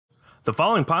The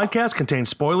following podcast contains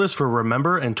spoilers for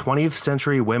Remember and 20th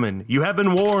Century Women. You have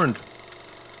been warned.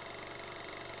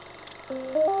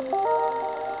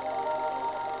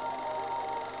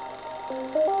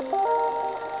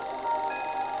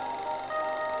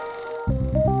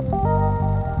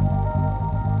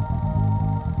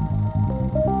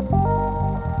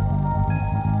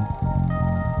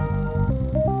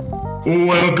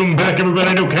 Welcome back,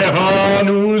 everybody, to KFR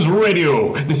News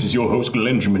Radio. This is your host,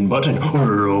 Benjamin Button,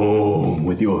 along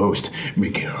with your host,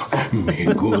 Miguel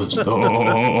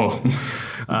Gusto.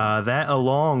 That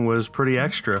along was pretty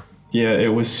extra. Yeah, it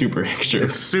was super extra.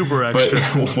 Super extra.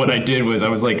 But what I did was I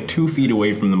was like 2 feet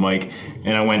away from the mic,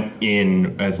 and I went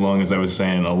in as long as I was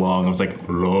saying along. I was like,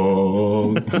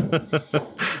 along.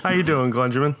 How you doing,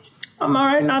 Glenjamin? I'm all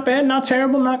right, not bad, not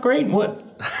terrible, not great. What?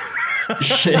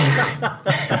 Shit.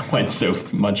 I went so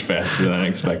much faster than I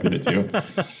expected it to.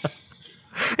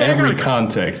 Every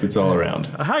context, it's all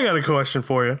around. I got a question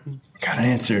for you. Got an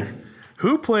answer.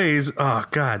 Who plays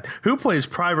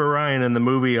Private Ryan in the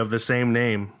movie of the same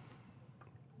name?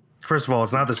 First of all,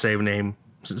 it's not the same name.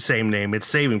 It's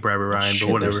Saving Private Ryan, but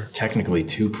whatever. There's technically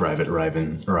 2 Private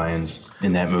Ryans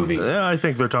in that movie. Yeah, I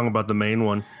think they're talking about the main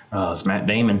one. It's Matt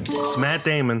Damon. It's Matt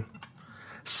Damon.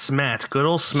 Smat. Good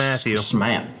old Smatthew.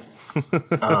 Smat.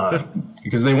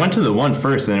 Because they went to the one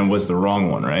first and it was the wrong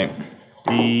one, right?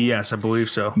 Yes, I believe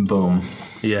so. Boom.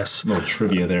 Yes. Little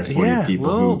trivia there for you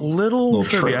people. Little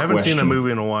trivia. I haven't seen a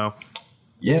movie in a while.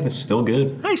 Yeah, but still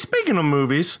good. Hey, speaking of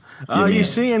movies, you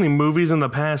see any movies in the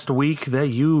past week that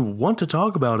you want to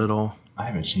talk about at all? I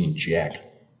haven't seen Jack.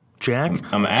 Jack?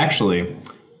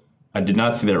 I did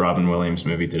not see that Robin Williams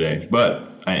movie today, but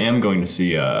I am going to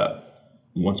see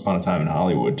Once Upon a Time in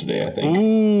Hollywood today, I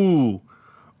think.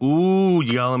 Ooh,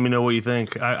 you gotta let me know what you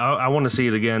think. I want to see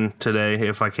it again today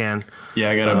if I can.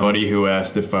 Yeah, I got a buddy who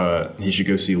asked if he should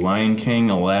go see Lion King,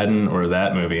 Aladdin, or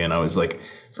that movie, and I was like,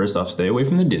 first off, stay away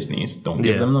from the Disneys. Don't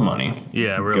give them the money.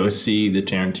 Yeah, really. Go see the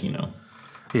Tarantino.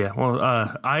 Yeah, well,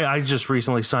 I just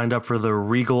recently signed up for the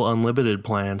Regal Unlimited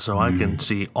plan, so I can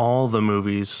see all the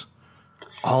movies,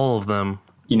 all of them.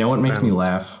 You know what makes me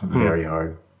laugh very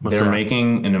hard? They're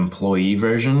making an employee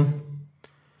version.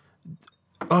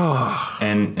 Oh.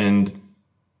 And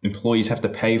employees have to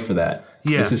pay for that.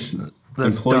 Yeah.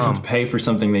 Employees have to pay for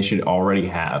something they should already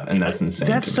have, and that's insane.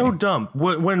 That's so dumb.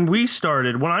 When I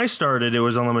started, it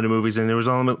was unlimited movies, and there was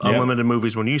unlimited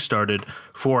movies when you started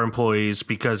for employees,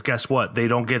 because guess what? They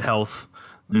don't get health.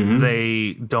 Mm-hmm.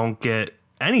 They don't get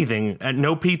anything,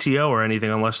 no PTO or anything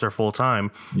unless they're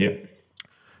full-time. Yep.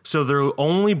 So their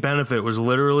only benefit was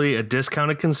literally a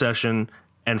discounted concession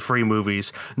and free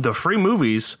movies. The free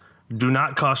movies do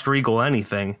not cost Regal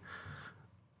anything.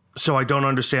 So I don't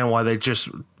understand why they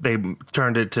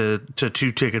turned it to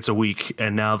 2 tickets a week,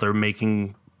 and now they're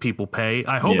making people pay.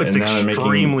 I hope it's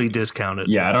extremely discounted.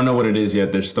 Yeah, I don't know what it is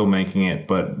yet. They're still making it,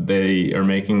 but they are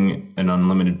making an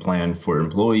unlimited plan for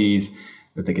employees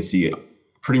that they can see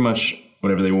pretty much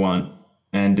whatever they want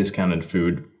and discounted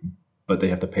food, but they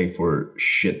have to pay for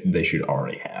shit they should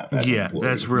already have. That's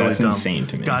really dumb. That's insane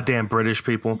to me. Goddamn British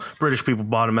people. British people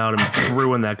bought them out and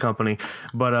ruined that company.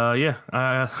 But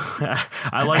I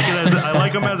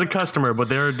like them as a customer, but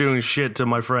they're doing shit to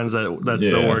my friends that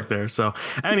still work there. So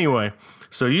anyway,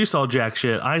 so you saw jack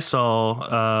shit. I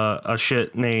saw a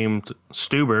shit named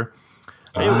Stuber.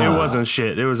 It wasn't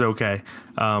shit. It was okay.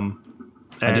 I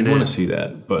did want to see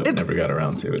that, but never got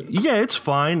around to it. Yeah, it's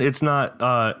fine. It's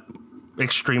not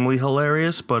extremely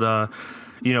hilarious, but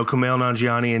Kumail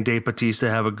Nanjiani and Dave Bautista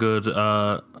have a good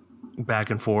back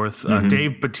and forth.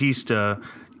 Dave Bautista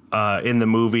in the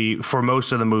movie, for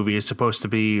most of the movie, is supposed to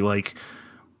be like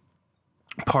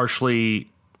partially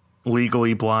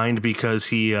legally blind because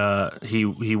he got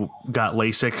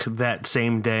LASIK that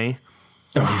same day.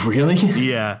 Oh, really?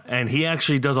 Yeah, and he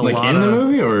actually does a lot in the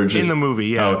movie, or just in the movie.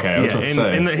 Yeah, okay. I was about to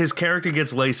say. His character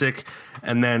gets LASIK,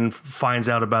 and then finds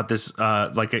out about this.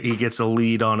 He gets a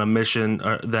lead on a mission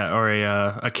or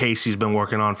a case he's been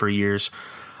working on for years,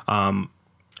 and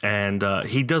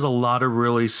he does a lot of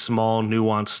really small,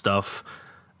 nuanced stuff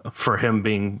for him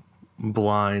being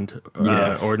blind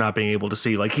or not being able to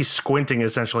see. Like, he's squinting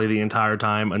essentially the entire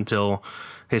time until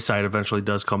his sight eventually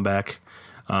does come back.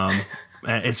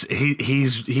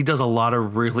 He does a lot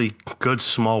of really good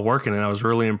small work in it. I was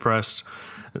really impressed.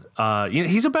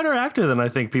 He's a better actor than I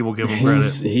think people give him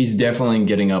credit. He's definitely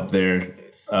getting up there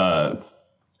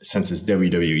since his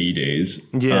WWE days.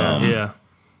 Yeah.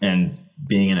 And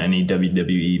being in any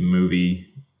WWE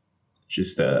movie,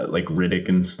 just like Riddick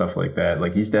and stuff like that.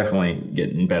 Like, he's definitely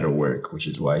getting better work, which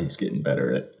is why he's getting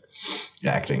better at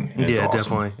acting. And it's awesome.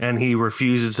 Definitely. And he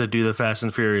refuses to do the Fast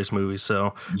and Furious movies,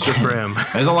 so good for him.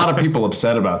 There's a lot of people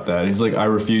upset about that. He's like, I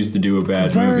refuse to do a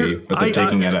bad movie, but they're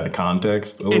taking it out of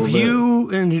context a little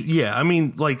bit. I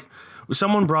mean, like,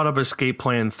 someone brought up Escape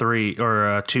Plan 3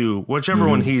 or 2, whichever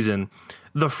one he's in.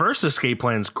 The first Escape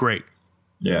Plan's great.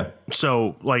 Yeah.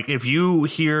 So, like, if you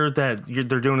hear that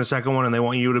they're doing a second one and they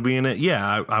want you to be in it,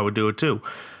 yeah, I would do it too.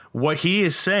 What he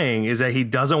is saying is that he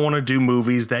doesn't want to do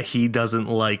movies that he doesn't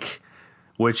like,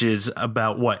 which is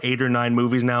about, 8 or 9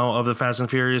 movies now of the Fast and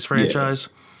Furious franchise?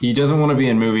 Yeah. He doesn't want to be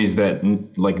in movies that,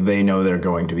 like, they know they're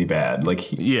going to be bad.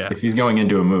 Like, if he's going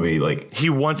into a movie, like... He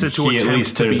wants it to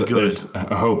attempt to be good. There's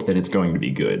a hope that it's going to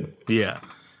be good. Yeah.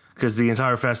 Because the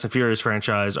entire Fast and Furious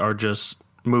franchise are just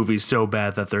movies so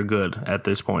bad that they're good at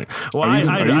this point. Well, are you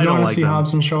going to see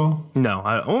Hobbs and Shaw? No.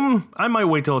 I might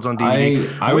wait till it's on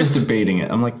DVD. I was debating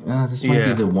it. I'm like, this might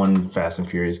be the one Fast and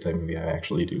Furious type movie I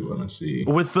actually do want to see.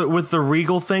 With the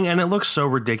Regal thing, and it looks so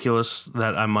ridiculous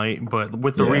that I might, but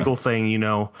with the Regal thing,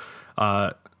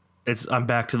 I'm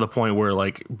back to the point where,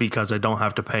 like, because I don't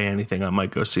have to pay anything, I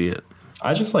might go see it.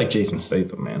 I just like Jason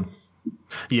Statham, man.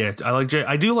 Yeah,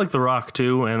 I do like The Rock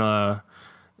too, and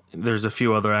there's a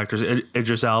few other actors.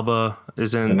 Idris Elba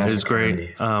is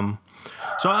great.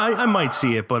 So I might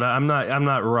see it, but I'm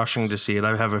not rushing to see it.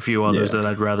 I have a few others that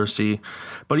I'd rather see.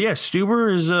 But yeah,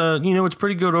 Stuber is it's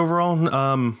pretty good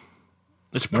overall.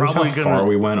 It's probably how far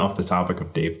we went off the topic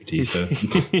of Dave Bautista.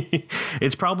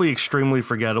 It's probably extremely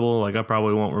forgettable. Like, I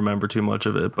probably won't remember too much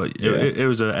of it, but it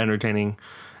was an entertaining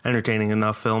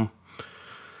enough film.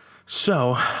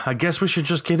 So I guess we should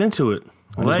just get into it.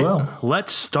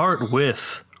 Let's start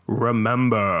with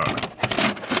Remember.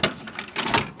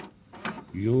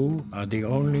 You are the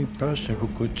only person who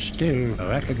could still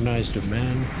recognize the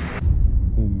man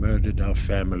who murdered our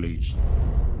families.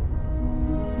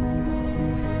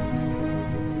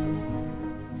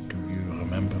 Do you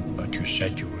remember what you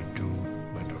said you would do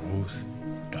when Ruth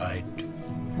died?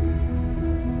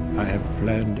 I have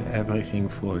planned everything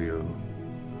for you.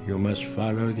 You must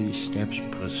follow these steps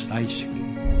precisely.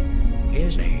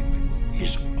 His name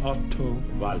is Otto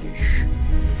Wallisch.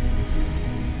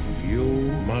 You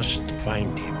must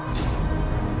find him.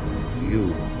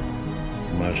 You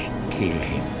must kill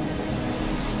him.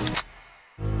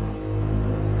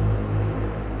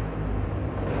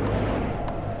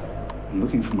 I'm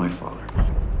looking for my father.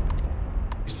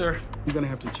 Sir, you're gonna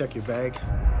have to check your bag.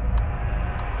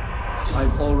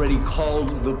 I've already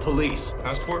called the police.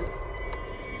 Passport?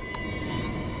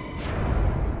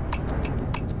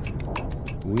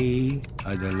 We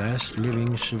are the last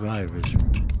living survivors.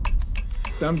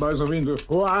 Stand by the window.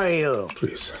 Who are you?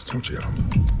 Please, don't yell.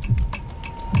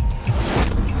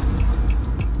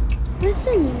 What's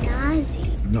a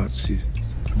Nazi? Nazi.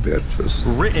 A bad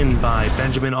person. Written by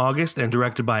Benjamin August and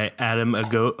directed by Adam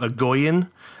Agoyan,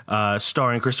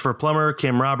 starring Christopher Plummer,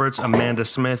 Kim Roberts, Amanda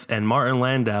Smith, and Martin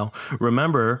Landau.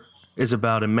 Remember is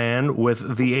about a man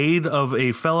with the aid of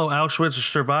a fellow Auschwitz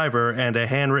survivor and a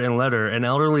handwritten letter. An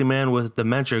elderly man with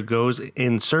dementia goes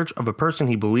in search of a person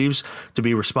he believes to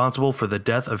be responsible for the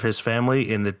death of his family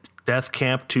in the death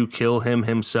camp to kill him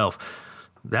himself.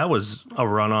 That was a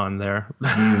run on there.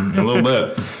 A little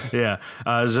bit. Yeah.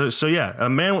 So yeah, a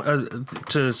man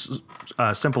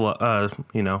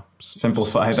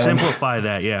simplify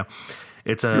that. Yeah.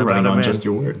 It's You're about on just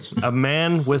your words. A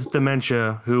man with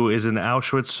dementia who is an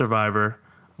Auschwitz survivor,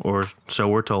 or so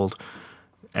we're told,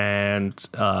 and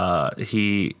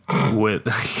he's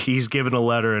given a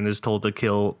letter and is told to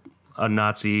kill a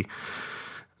Nazi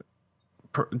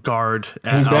guard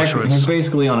at Auschwitz. He's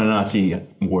basically on a Nazi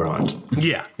war hunt.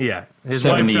 Yeah. His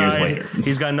 70 wife years died. later.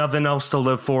 He's got nothing else to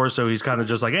live for, so he's kind of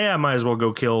just like, I might as well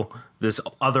go kill this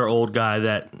other old guy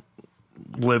that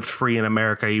lived free in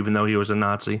America, even though he was a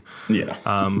Nazi. Yeah.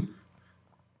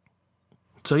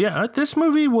 So yeah, this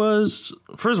movie was,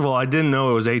 first of all, I didn't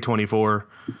know it was A24.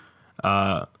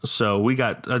 So we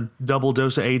got a double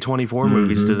dose of A24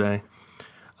 movies today.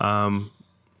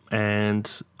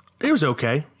 And it was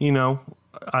okay.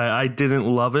 I didn't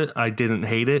love it. I didn't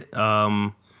hate it.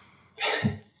 The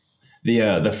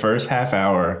first half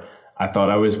hour, I thought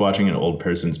I was watching an old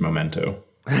person's Memento.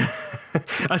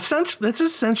 That's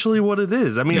essentially what it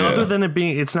is. I mean, other than it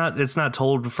being, it's not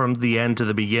told from the end to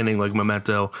the beginning like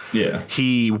Memento. Yeah,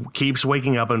 he keeps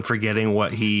waking up and forgetting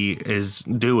what he is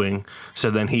doing,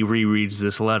 so then he rereads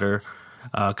this letter,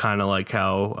 kind of like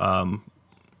how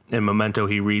in Memento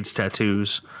he reads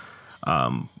tattoos.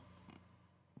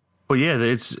 But yeah,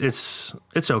 it's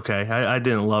okay. I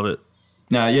didn't love it.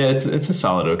 No, yeah, it's a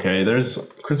solid okay. There's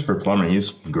Christopher Plummer. He's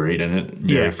great in it.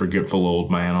 Very forgetful old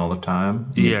man all the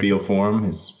time. You feel for him.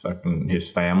 His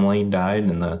family died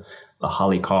in the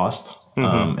Holocaust in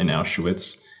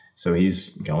Auschwitz. So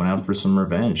he's going out for some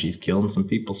revenge. He's killing some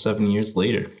people 7 years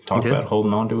later. Talk about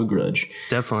holding on to a grudge.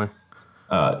 Definitely.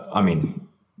 I mean,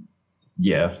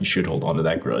 yeah, you should hold on to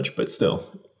that grudge, but still,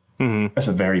 that's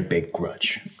a very big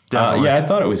grudge. Yeah, I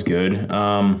thought it was good.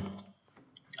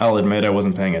 I'll admit I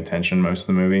wasn't paying attention most of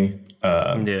the movie.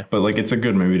 But like, it's a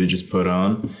good movie to just put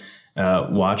on.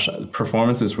 Watch.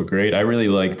 Performances were great. I really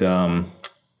liked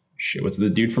what's the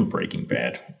dude from Breaking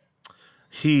Bad?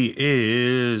 He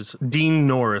is Dean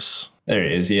Norris. There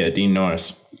he is. Yeah, Dean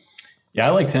Norris. Yeah,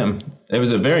 I liked him. It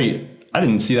was I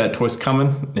didn't see that twist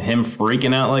coming. Him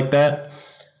freaking out like that.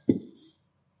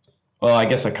 Well, I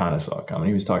guess I kind of saw it coming.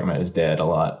 He was talking about his dad a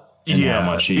lot. How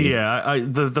much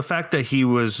the fact that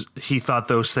he thought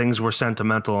those things were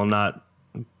sentimental and not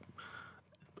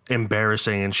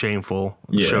embarrassing and shameful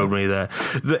showed me that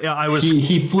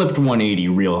he flipped 180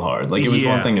 real hard. Like, it was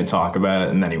one thing to talk about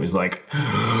it, and then he was like,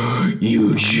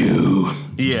 "You Jew,"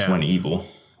 he just went evil.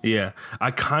 Yeah, I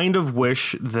kind of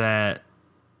wish that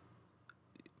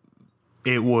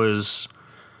it was,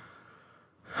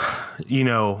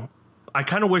 I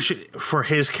kind of wish for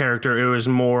his character it was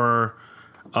more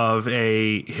of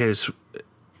a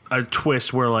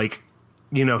twist where, like,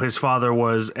 his father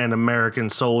was an American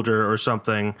soldier or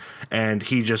something, and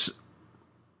he just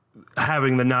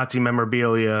having the Nazi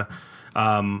memorabilia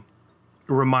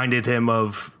reminded him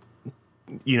of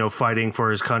fighting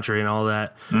for his country and all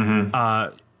that.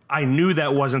 I knew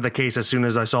that wasn't the case as soon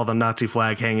as I saw the Nazi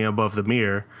flag hanging above the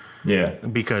mirror. Yeah,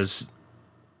 because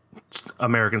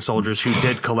American soldiers who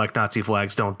did collect Nazi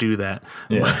flags don't do that.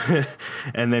 Yeah.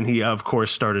 And then he, of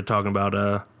course, started talking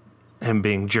about him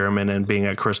being German and being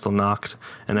at Crystal Nacht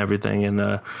and everything.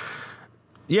 And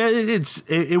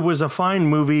it was a fine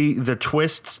movie. The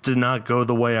twists did not go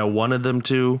the way I wanted them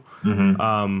to.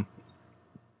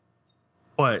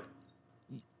 But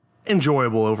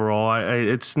enjoyable overall.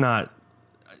 It's not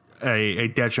a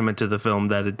detriment to the film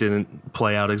that it didn't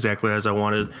play out exactly as I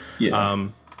wanted. Yeah.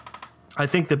 I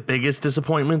think the biggest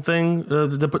disappointing thing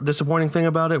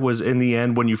about it was in the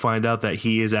end when you find out that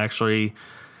he's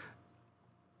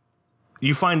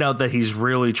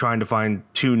really trying to find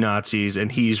two Nazis,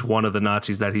 and he's one of the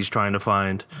Nazis that he's trying to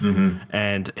find.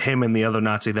 And him and the other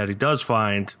Nazi that he does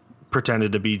find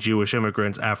pretended to be Jewish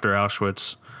immigrants after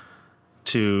Auschwitz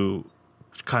to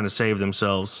kind of save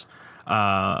themselves.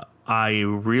 I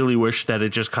really wish that it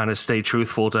just kind of stayed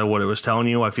truthful to what it was telling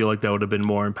you. I feel like that would have been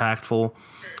more impactful.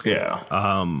 Yeah.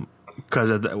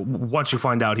 Because once you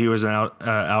find out he was an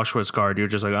Auschwitz guard, you're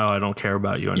just like, oh, I don't care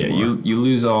about you anymore. Yeah, you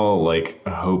lose all, like,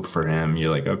 hope for him.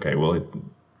 You're like, okay, well,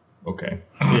 okay.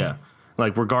 Yeah.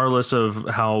 Like, regardless of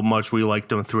how much we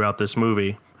liked him throughout this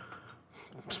movie,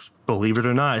 believe it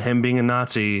or not, him being a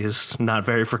Nazi is not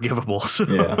very forgivable. So.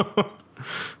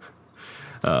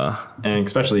 Yeah. And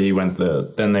especially they went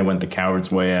the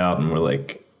coward's way out and were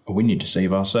like, oh, we need to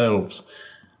save ourselves.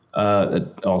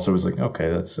 It also was like, okay,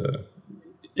 that's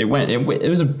it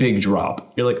was a big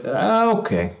drop. You're like,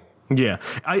 okay. Yeah.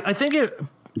 I think it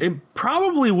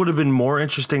probably would have been more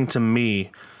interesting to me.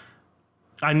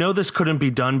 I know this couldn't be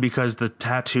done because the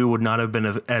tattoo would not have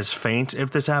been as faint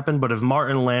if this happened, but if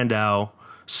Martin Landau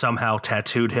somehow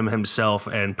tattooed him himself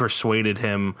and persuaded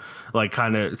him, like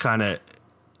kind of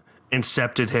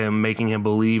incepted him, making him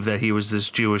believe that he was this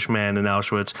Jewish man in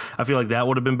Auschwitz, I feel like that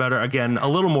would have been better. Again, a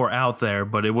little more out there,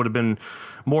 but it would have been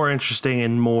more interesting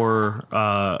and more,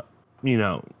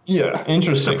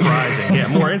 interesting, surprising. Yeah,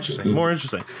 more interesting.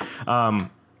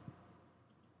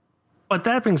 But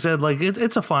that being said, like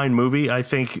it's a fine movie. I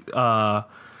think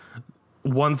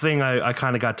one thing I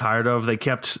kind of got tired of, they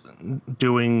kept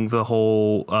doing the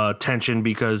whole tension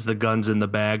because the gun's in the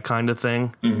bag kind of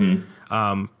thing.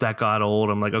 That got old.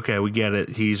 I'm like, okay, we get it.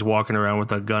 He's walking around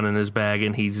with a gun in his bag,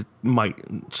 and he might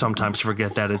sometimes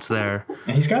forget that it's there.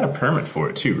 And he's got a permit for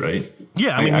it too, right?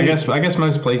 Yeah, I guess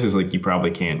most places, like, you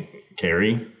probably can't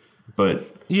carry,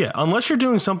 but yeah, unless you're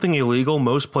doing something illegal,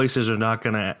 most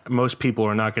people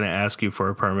are not gonna ask you for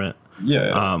a permit.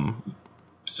 Yeah.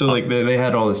 So like they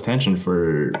had all this tension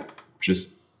for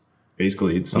just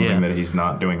basically something that he's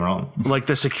not doing wrong. Like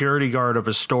the security guard of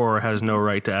a store has no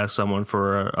right to ask someone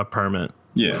for a permit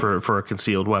for a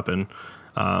concealed weapon.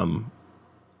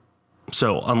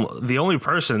 So the only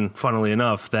person, funnily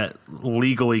enough, that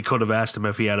legally could have asked him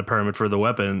if he had a permit for the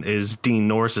weapon is Dean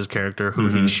Norris's character, who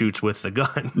he shoots with the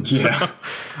gun.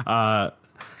 Yeah.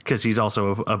 Because he's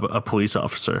also a police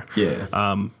officer. Yeah.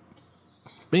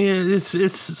 It's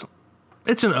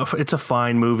a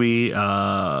fine movie.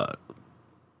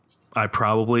 I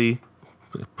probably,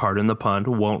 pardon the pun,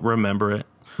 won't remember it.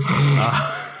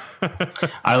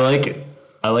 I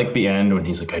like the end when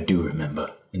he's like, I do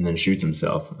remember, and then shoots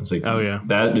himself. It's like, oh yeah,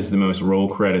 that is the most roll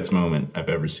credits moment I've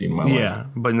ever seen in my life. Yeah,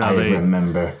 but now I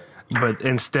remember. But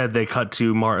instead, they cut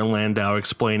to Martin Landau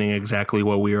explaining exactly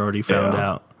what we already found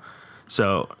out.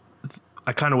 So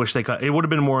I kind of wish they cut. It would have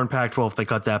been more impactful if they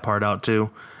cut that part out too.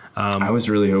 I was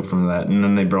really hoping for that, and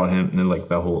then they brought him, and then like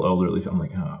the whole elderly. I'm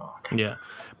like, oh. God. Yeah,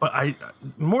 but I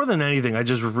more than anything, I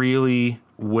just really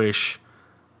wish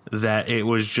that it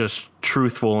was just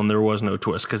truthful and there was no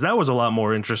twist, because that was a lot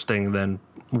more interesting than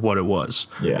what it was.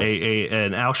 Yeah.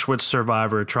 An Auschwitz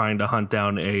survivor trying to hunt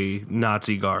down a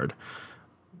Nazi guard.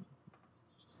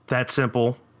 That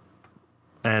simple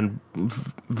and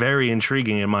very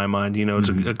intriguing in my mind. You know, it's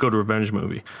a good revenge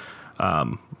movie.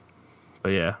 But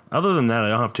yeah, other than that, I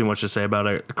don't have too much to say about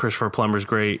it. Christopher Plummer's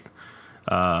great.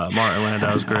 Martin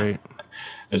Landau's great.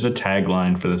 There's a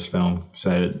tagline for this film.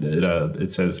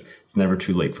 It says, "It's never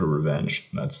too late for revenge."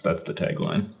 That's the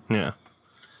tagline. Yeah.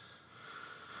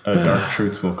 Dark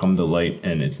truths will come to light,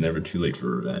 and it's never too late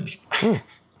for revenge.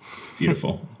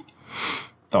 Beautiful.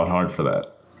 Thought hard for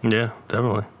that. Yeah,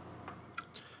 definitely.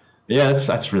 Yeah,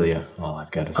 that's really all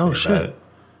I've got to say about it.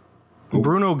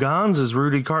 Bruno Ganz is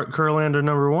Rudy Kurlander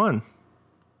 #1.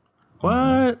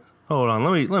 What? Hold on,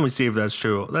 let me see if that's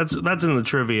true. That's in the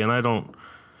trivia, and I don't.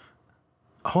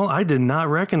 I did not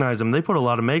recognize him. They put a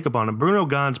lot of makeup on him. Bruno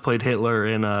Ganz played Hitler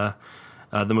in the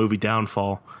movie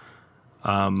Downfall.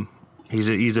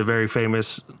 He's a very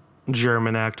famous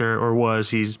German actor, or was.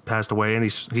 He's passed away, and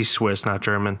he's Swiss, not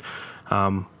German.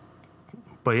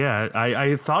 But yeah,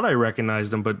 I thought I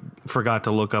recognized him, but forgot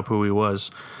to look up who he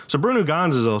was. So Bruno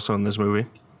Ganz is also in this movie.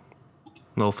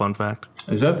 Little fun fact.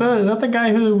 Is that the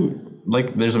guy who,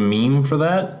 like, there's a meme for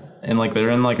that, and like they're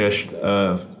in like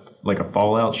a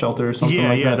fallout shelter or something like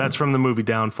that? Yeah, that's from the movie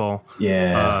Downfall.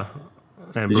 Yeah.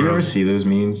 Did you ever see those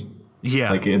memes?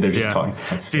 Yeah. Like, they're just talking.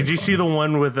 Did you see the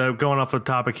one with, going off the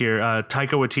topic here,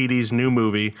 Taika Waititi's new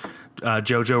movie,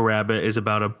 Jojo Rabbit, is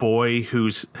about a boy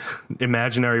whose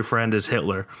imaginary friend is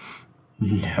Hitler.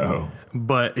 No.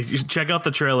 But check out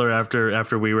the trailer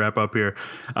after we wrap up here.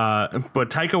 But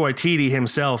Taika Waititi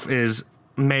himself is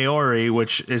Maori,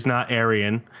 which is not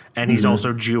Aryan, and he's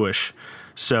also Jewish.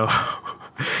 So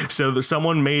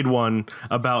someone made one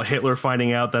about Hitler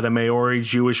finding out that a Maori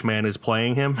Jewish man is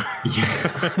playing him.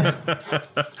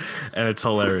 And it's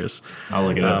hilarious. I'll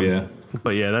look it up, yeah.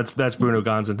 But yeah, that's Bruno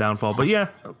Ganz and Downfall. But yeah,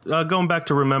 going back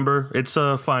to Remember, it's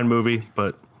a fine movie,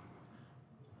 but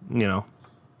you know,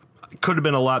 it could have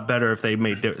been a lot better if they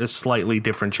made slightly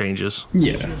different changes.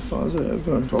 Yeah. Did your father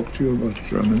ever talk to you about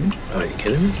Germany? Are you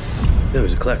kidding me? He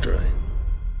was a collector, right?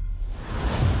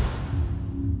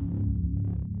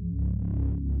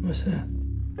 What's that?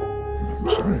 I'm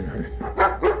sorry,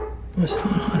 What's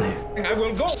going on here? I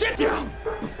will go. Sit down.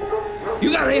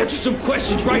 You gotta answer some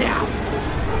questions right now.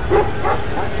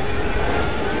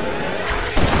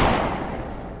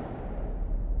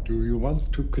 Do you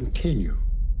want to continue?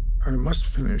 I must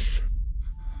finish.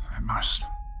 I must.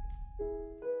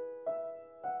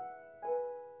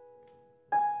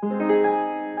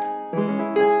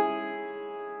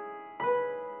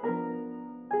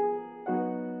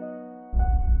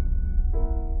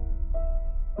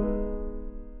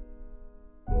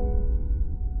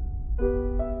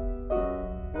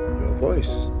 Your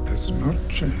voice. Has not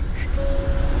changed.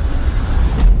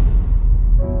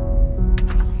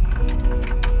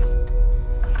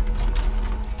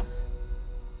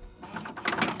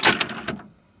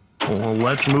 Well,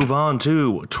 let's move on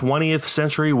to 20th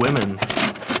Century Women.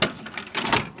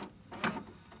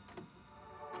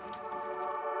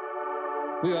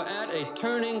 We are at a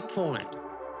turning point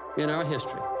in our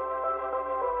history.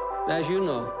 As you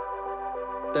know,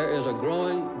 there is a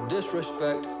growing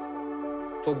disrespect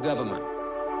for government.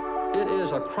 It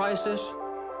is a crisis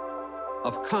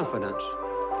of confidence.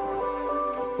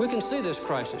 We can see this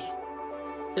crisis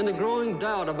in the growing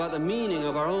doubt about the meaning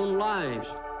of our own lives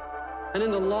and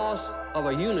in the loss of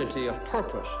a unity of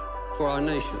purpose for our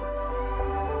nation.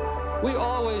 We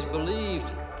always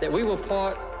believed that we were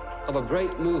part of a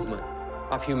great movement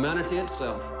of humanity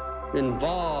itself,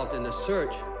 involved in the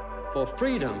search for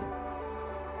freedom.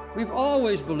 We've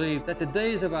always believed that the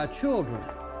days of our children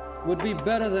would be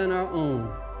better than our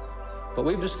own. But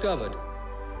we've discovered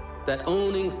that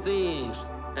owning things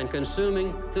and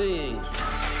consuming things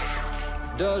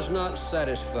does not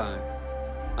satisfy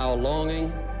our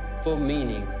longing for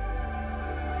meaning.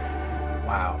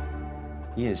 Wow.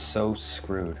 He is so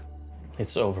screwed.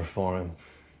 It's over for him.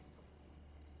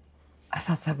 I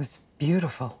thought that was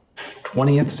beautiful.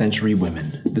 20th Century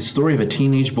Women. The story of a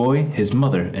teenage boy, his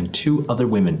mother, and 2 other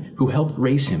women who helped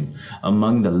raise him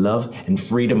among the love and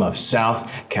freedom of South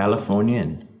California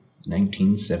in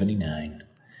 1979.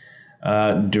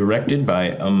 Directed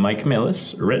by Mike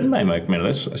Millis, written by Mike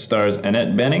Millis, stars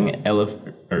Annette Bening,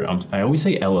 I always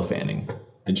say Ella Fanning.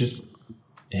 It just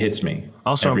hits me.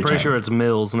 Also, I'm pretty sure it's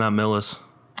Mills, not Millis.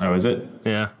 Oh, is it?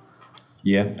 Yeah.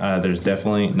 Yeah, there's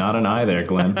definitely not an I there,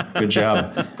 Glenn. Good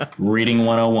job. Reading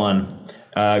 101.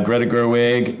 Greta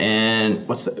Gerwig and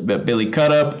what's that? Billy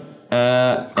Crudup.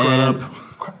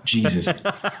 Jesus,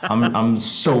 I'm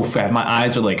so fat. My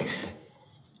eyes are like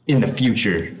in the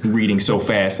future, reading so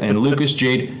fast. And Lucas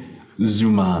Jade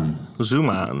Zuman.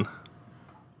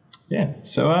 Yeah.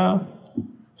 So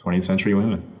 20th Century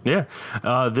Women. Yeah.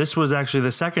 This was actually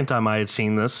the second time I had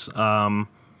seen this. And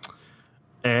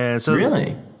so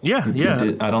really? Yeah.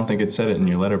 I don't think it said it in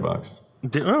your Letterboxd.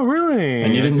 Oh, really?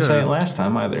 And you didn't say it last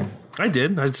time either. I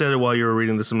did. I said it while you were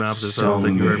reading the synopsis. So I don't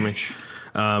think you heard me. It's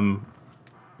probably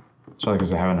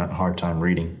because I'm having a hard time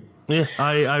reading. Yeah,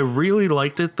 I really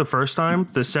liked it the first time.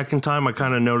 The second time, I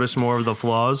kind of noticed more of the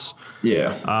flaws.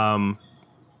 Yeah.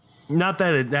 Not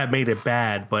that that made it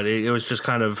bad, but it was just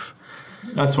kind of...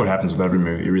 That's what happens with every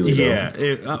movie. You really don't.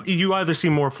 Yeah, you either see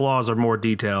more flaws or more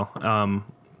detail.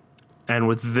 And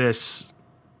with this,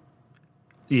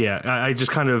 yeah, I just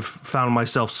kind of found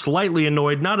myself slightly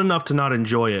annoyed. Not enough to not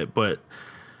enjoy it, but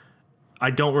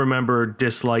I don't remember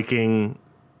disliking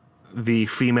the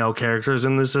female characters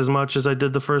in this as much as I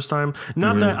did the first time.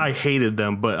 Not that I hated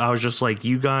them, but I was just like,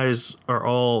 you guys are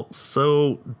all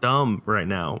so dumb right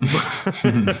now.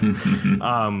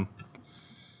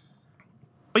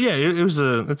 But yeah, it's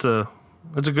a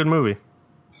good movie.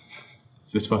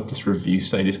 Is this what this review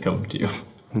site is coming to?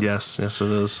 Yes, it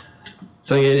is.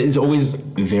 So it is always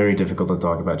very difficult to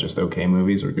talk about just okay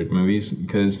movies or good movies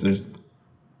because there's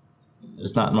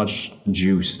not much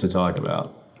juice to talk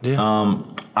about. Yeah.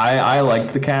 I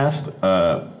liked the cast.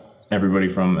 Everybody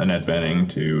from Annette Bening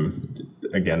to,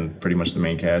 again, pretty much the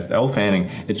main cast. Elle Fanning.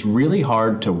 It's really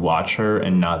hard to watch her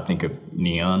and not think of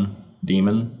Neon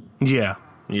Demon. Yeah.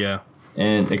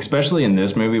 And especially in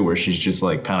this movie where she's just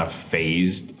like kind of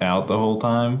phased out the whole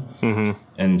time. Mm-hmm.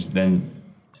 And then,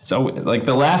 so like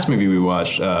the last movie we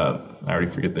watched, I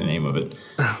already forget the name of it.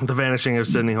 The Vanishing of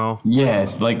Sydney Hall.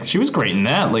 Yeah, like she was great in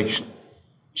that. Like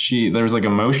there was like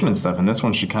emotion and stuff. And this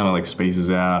one she kind of like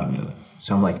spaces out. And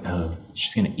so I'm like, oh,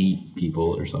 she's gonna eat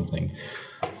people or something.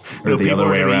 Or the other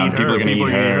way around. People are gonna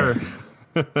eat her.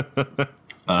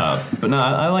 But no,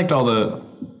 I liked all the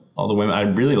women. I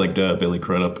really liked Billy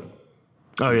Crudup.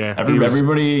 Oh yeah,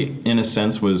 everybody in a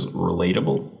sense was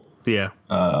relatable. Yeah.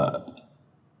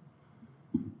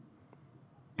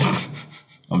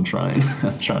 I'm trying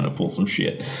to pull some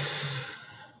shit.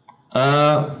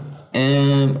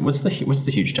 And what's the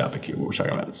huge topic here? What we're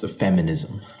talking about? It's the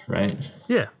feminism, right?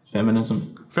 Yeah.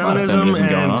 Feminism and,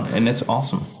 going on, and it's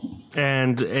awesome.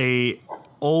 And a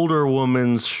older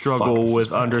woman's struggle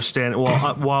with understanding,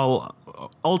 while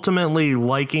ultimately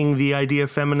liking the idea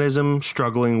of feminism,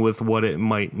 struggling with what it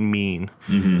might mean.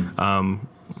 Mm-hmm.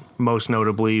 Most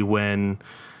notably when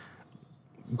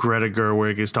Greta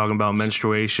Gerwig is talking about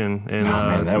menstruation and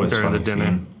during the dinner.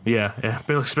 Scene. Yeah,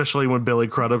 especially when Billy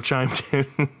Crudup chimed in.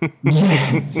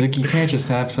 Yeah, it's like you can't just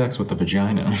have sex with the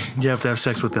vagina. You have to have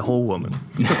sex with the whole woman.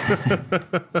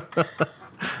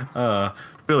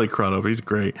 Billy Crudup, he's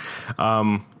great.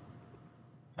 When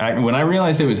I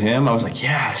realized it was him, I was like,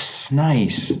 yes,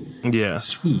 nice. Yeah.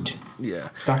 Sweet. Yeah.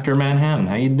 Dr. Manhattan,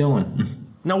 how you doing?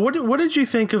 Now, what did you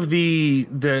think of the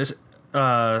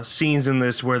scenes in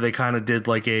this where they kind of did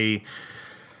like I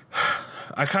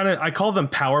call them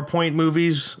PowerPoint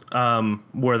movies,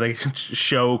 where they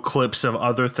show clips of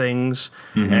other things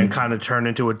and kind of turn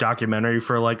into a documentary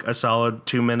for like a solid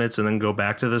 2 minutes and then go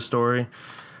back to the story.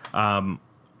 I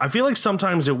feel like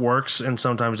sometimes it works and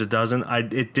sometimes it doesn't.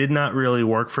 It did not really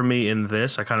work for me in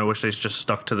this. I kind of wish they just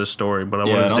stuck to the story, but I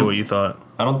wanted to see what you thought.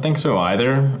 I don't think so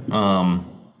either.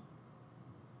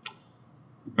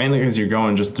 Mainly because you're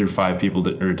going just through 5 people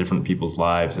or different people's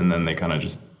lives, and then they kind of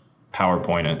just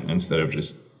PowerPoint it instead of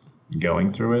just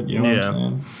going through it. You know what I'm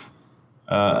saying?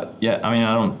 Yeah. I mean,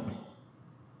 I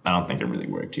don't think it really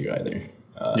worked here either.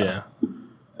 Yeah.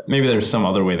 Maybe there's some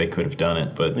other way they could have done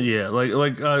it, but yeah,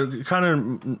 like kind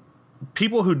of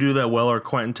people who do that well are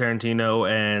Quentin Tarantino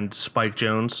and Spike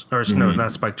Jonze, or no,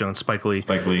 not Spike Jonze, Spike Lee.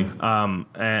 Spike Lee.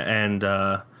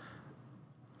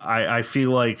 I feel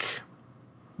like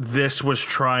this was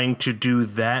trying to do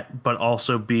that, but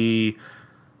also be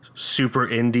super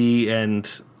indie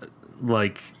and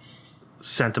like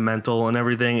sentimental and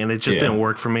everything, and it just didn't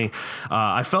work for me.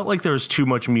 I felt like there was too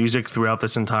much music throughout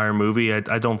this entire movie.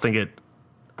 I don't think it.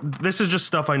 This is just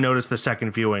stuff I noticed the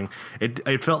second viewing.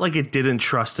 It felt like it didn't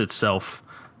trust itself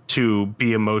to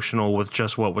be emotional with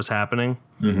just what was happening.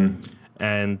 Mm-hmm.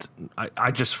 And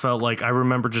I just felt like I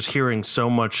remember just hearing so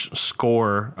much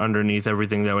score underneath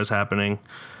everything that was happening,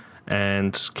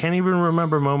 and can't even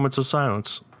remember moments of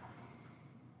silence.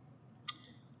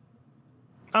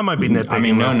 I might be nitpicking. I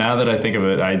mean, no, now that I think of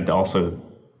it, I also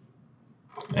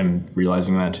am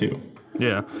realizing that too.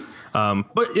 Yeah.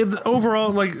 But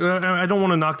overall, like, I don't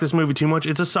want to knock this movie too much.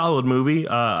 It's a solid movie.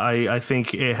 I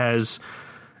think it has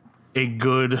a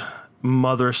good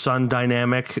mother-son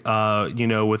dynamic,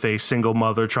 with a single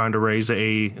mother trying to raise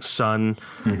a son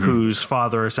whose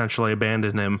father essentially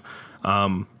abandoned him,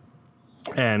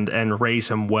 and raise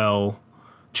him well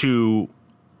to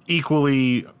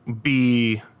equally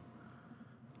be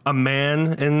a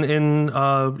man in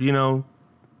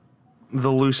the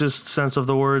loosest sense of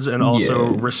the words, and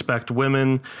also respect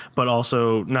women, but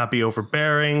also not be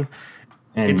overbearing.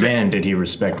 And did he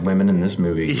respect women in this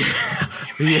movie?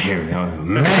 Yeah.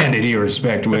 Man, did he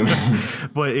respect women?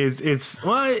 But it's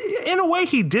well, in a way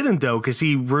he didn't, though, because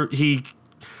he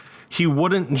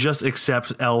wouldn't just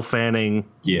accept Elle Fanning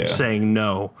saying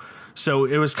no. So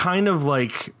it was kind of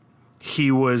like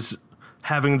he was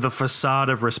having the facade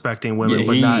of respecting women,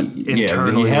 but not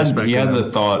internally respecting them. He had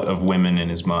the thought of women in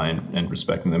his mind and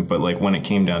respecting them, but like when it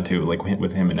came down to like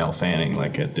with him and Elle Fanning,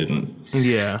 like it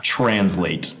didn't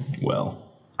translate well.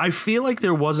 I feel like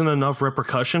there wasn't enough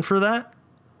repercussion for that.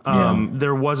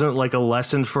 There wasn't like a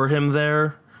lesson for him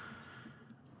there,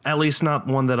 at least not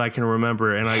one that I can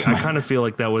remember. And I kind of feel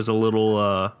like that was a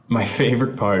little... My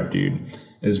favorite part, dude,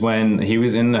 is when he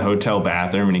was in the hotel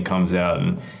bathroom and he comes out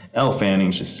and Elle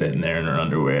Fanning's just sitting there in her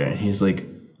underwear. And he's like,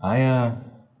 I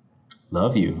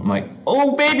love you. I'm like,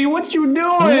 oh, baby, what you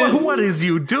doing? What is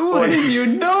you doing? What is you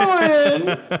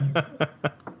doing?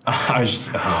 I was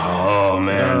just, oh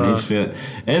man, he's feeling.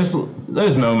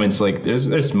 There's moments like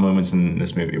there's moments in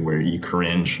this movie where you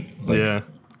cringe. Like,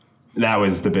 that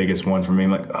was the biggest one for me.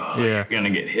 I'm like, you're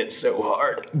gonna get hit so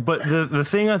hard. But the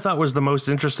thing I thought was the most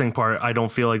interesting part, I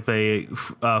don't feel like they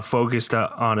focused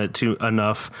on it too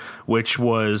enough, which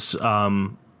was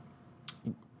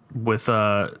with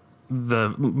the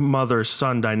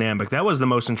mother-son dynamic. That was the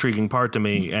most intriguing part to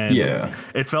me, and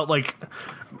it felt like,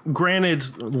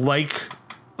 granted, like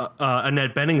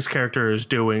Annette Bening's character is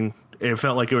doing, it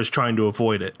felt like it was trying to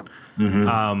avoid it.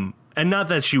 Mm-hmm. And not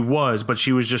that she was, but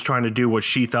she was just trying to do what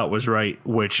she thought was right,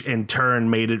 which in turn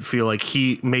made him feel like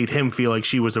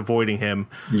she was avoiding him.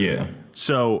 Yeah.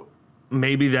 So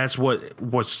maybe that's what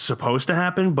was supposed to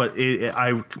happen, but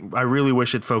I really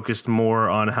wish it focused more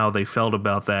on how they felt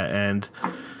about that, and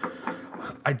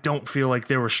I don't feel like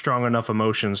there were strong enough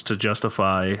emotions to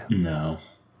justify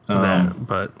that.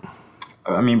 But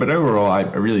I mean, but overall, I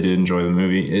really did enjoy the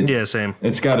movie. Same.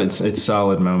 It's got its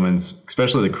solid moments,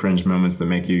 especially the cringe moments that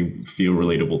make you feel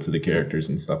relatable to the characters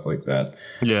and stuff like that.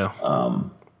 Yeah.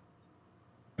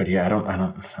 But yeah, I don't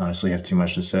honestly have too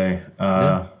much to say.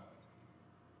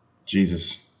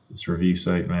 Jesus, this review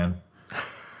site, man.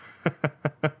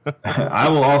 I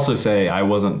will also say I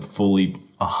wasn't fully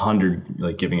 100,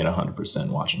 like giving it 100%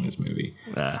 watching this movie.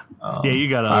 You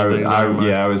got other things.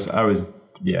 I was.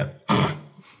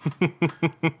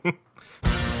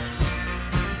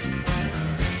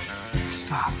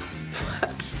 Stop.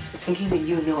 What? Thinking that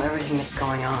you know everything that's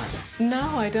going on. No,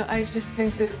 I don't. I just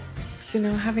think that,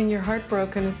 having your heart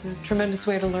broken is a tremendous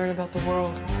way to learn about the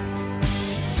world.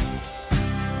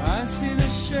 I see the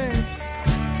shapes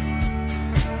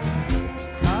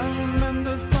I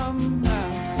remember from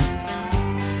maps.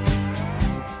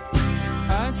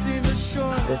 I see the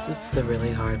shore. This is the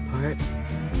really hard part,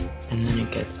 and then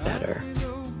it gets better.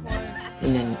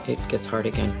 And then it gets hard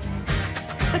again.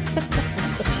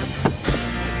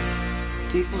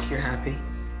 Do you think you're happy?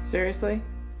 Seriously?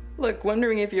 Look,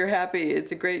 wondering if you're happy,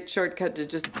 it's a great shortcut to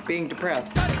just being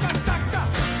depressed.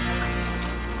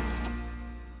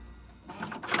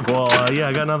 Well,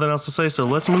 I got nothing else to say, so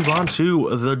let's move on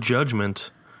to The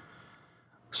Judgment.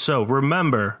 So,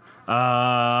 remember,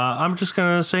 I'm just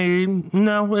gonna say,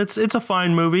 no, it's a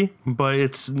fine movie, but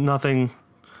it's nothing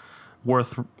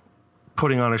worth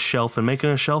putting on a shelf and making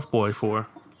a shelf boy for.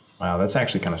 Wow, that's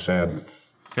actually kind of sad.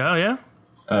 Oh, yeah?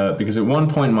 Because at one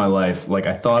point in my life, like,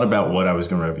 I thought about what I was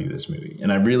going to review this movie,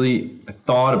 and I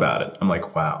thought about it. I'm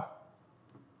like, wow.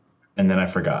 And then I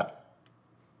forgot.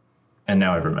 And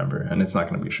now I remember, and it's not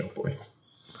going to be a shelf boy.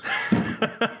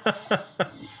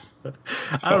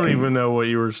 I don't even know what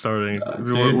you were starting,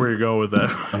 where you go with that.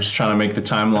 I'm just trying to make the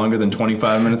time longer than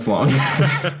 25 minutes long.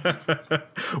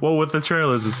 Well, with the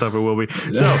trailers and stuff, it will be.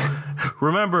 So,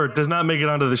 remember, it does not make it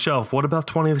onto the shelf. What about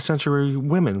 20th century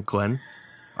women, Glenn?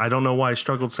 I don't know why I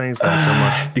struggled saying that so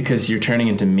much. Because you're turning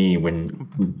into me when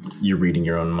you're reading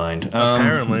your own mind.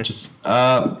 Apparently.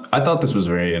 I thought this was a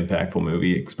very impactful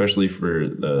movie, especially for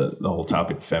the whole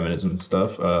topic of feminism and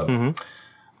stuff.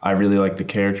 I really liked the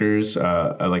characters.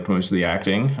 I liked most of the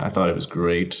acting. I thought it was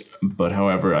great. But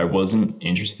however, I wasn't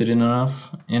interested enough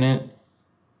in it,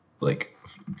 like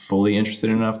fully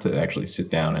interested enough to actually sit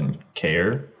down and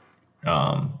care.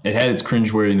 It had its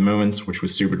cringeworthy moments, which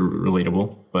was super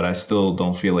relatable, but I still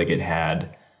don't feel like it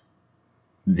had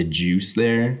the juice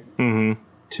there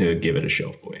to give it a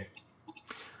shelf boy.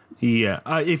 Yeah,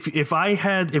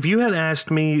 if you had asked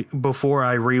me before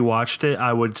I rewatched it,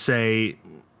 I would say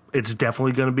it's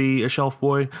definitely going to be a shelf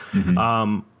boy.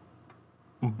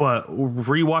 But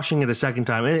rewatching it a second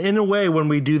time, in a way, when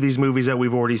we do these movies that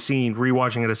we've already seen,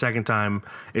 rewatching it a second time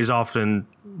is often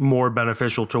more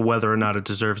beneficial to whether or not it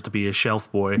deserves to be a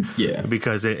shelf boy. Yeah,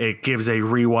 because it gives a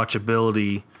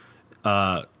rewatchability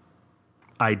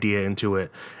idea into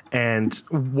it. And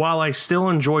while I still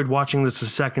enjoyed watching this a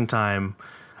second time,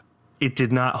 it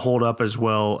did not hold up as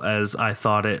well as I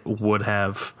thought it would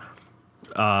have.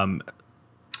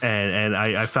 And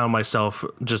I found myself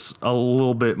just a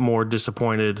little bit more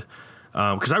disappointed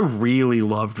because I really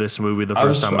loved this movie the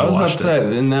first time I watched it. I was about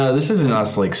to say, no, this isn't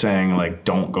us like saying like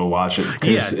don't go watch it.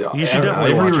 Yeah, you should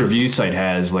definitely watch it. Every review site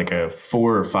has like a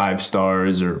 4 or 5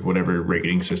 stars or whatever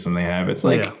rating system they have. It's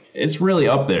like it's really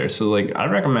up there. So like I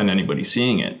recommend anybody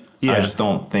seeing it. Yeah. I just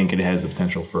don't think it has the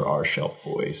potential for our shelf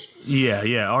boys.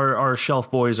 Yeah. Our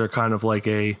shelf boys are kind of like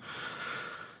a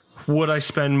would I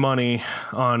spend money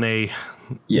on a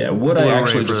would I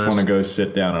actually just want to go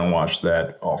sit down and watch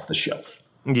that off the shelf?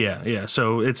 Yeah.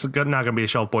 So it's not going to be a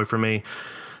shelf boy for me.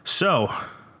 So,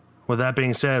 with that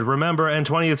being said, remember, and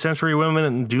 20th century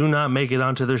women do not make it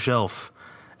onto the shelf.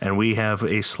 And we have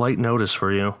a slight notice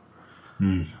for you.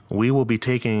 We will be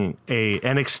taking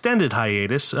an extended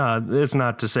hiatus. It's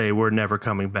not to say we're never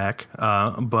coming back,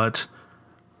 but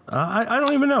I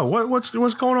don't even know. What's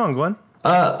going on, Glenn?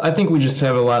 I think we just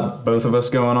have a lot, both of us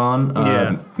going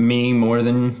on. Me more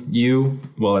than you.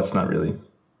 Well, that's not really.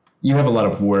 You have a lot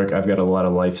of work. I've got a lot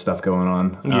of life stuff going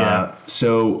on.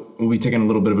 So we'll be taking a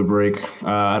little bit of a break.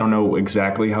 I don't know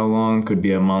exactly how long. Could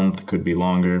be a month. Could be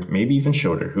longer. Maybe even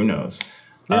shorter. Who knows?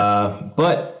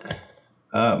 But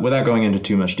without going into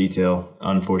too much detail,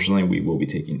 unfortunately, we will be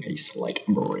taking a slight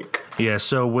break. Yeah,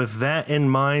 so with that in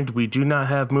mind, we do not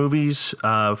have movies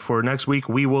for next week.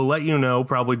 We will let you know,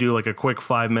 probably do like a quick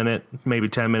 5-minute, maybe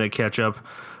 10-minute catch-up.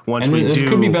 This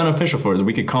could be beneficial for us.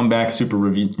 We could come back super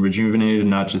rejuvenated and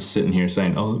not just sitting here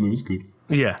saying, oh, the movie's good.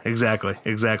 Yeah, exactly.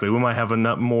 We might have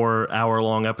more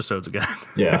hour-long episodes again.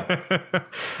 Yeah.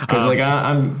 Because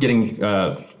I'm getting...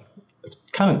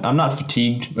 I'm not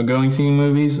fatigued of going seeing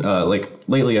movies. Like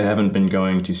lately, I haven't been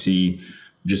going to see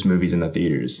just movies in the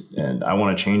theaters, and I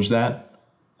want to change that.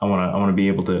 I want to be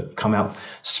able to come out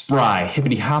spry,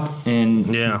 hippity hop,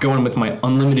 and go in with my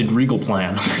unlimited Regal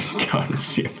plan. Go and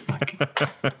see it.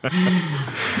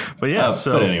 But yeah,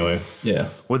 but anyway,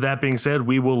 with that being said,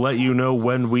 we will let you know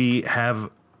when we have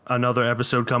another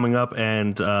episode coming up,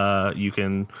 and you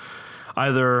can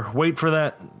either wait for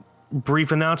that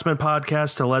brief announcement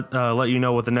podcast to let you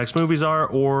know what the next movies are,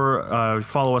 or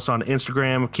follow us on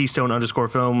Instagram,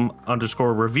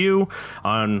 Keystone_film_review.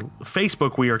 On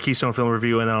Facebook, we are Keystone Film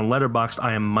Review, and on Letterboxd,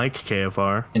 I am Mike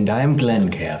KFR. And I am Glenn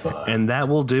KFR. And that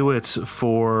will do it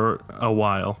for a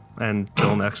while.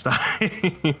 Until next time.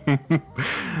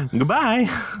 Goodbye.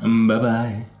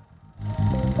 Bye-bye.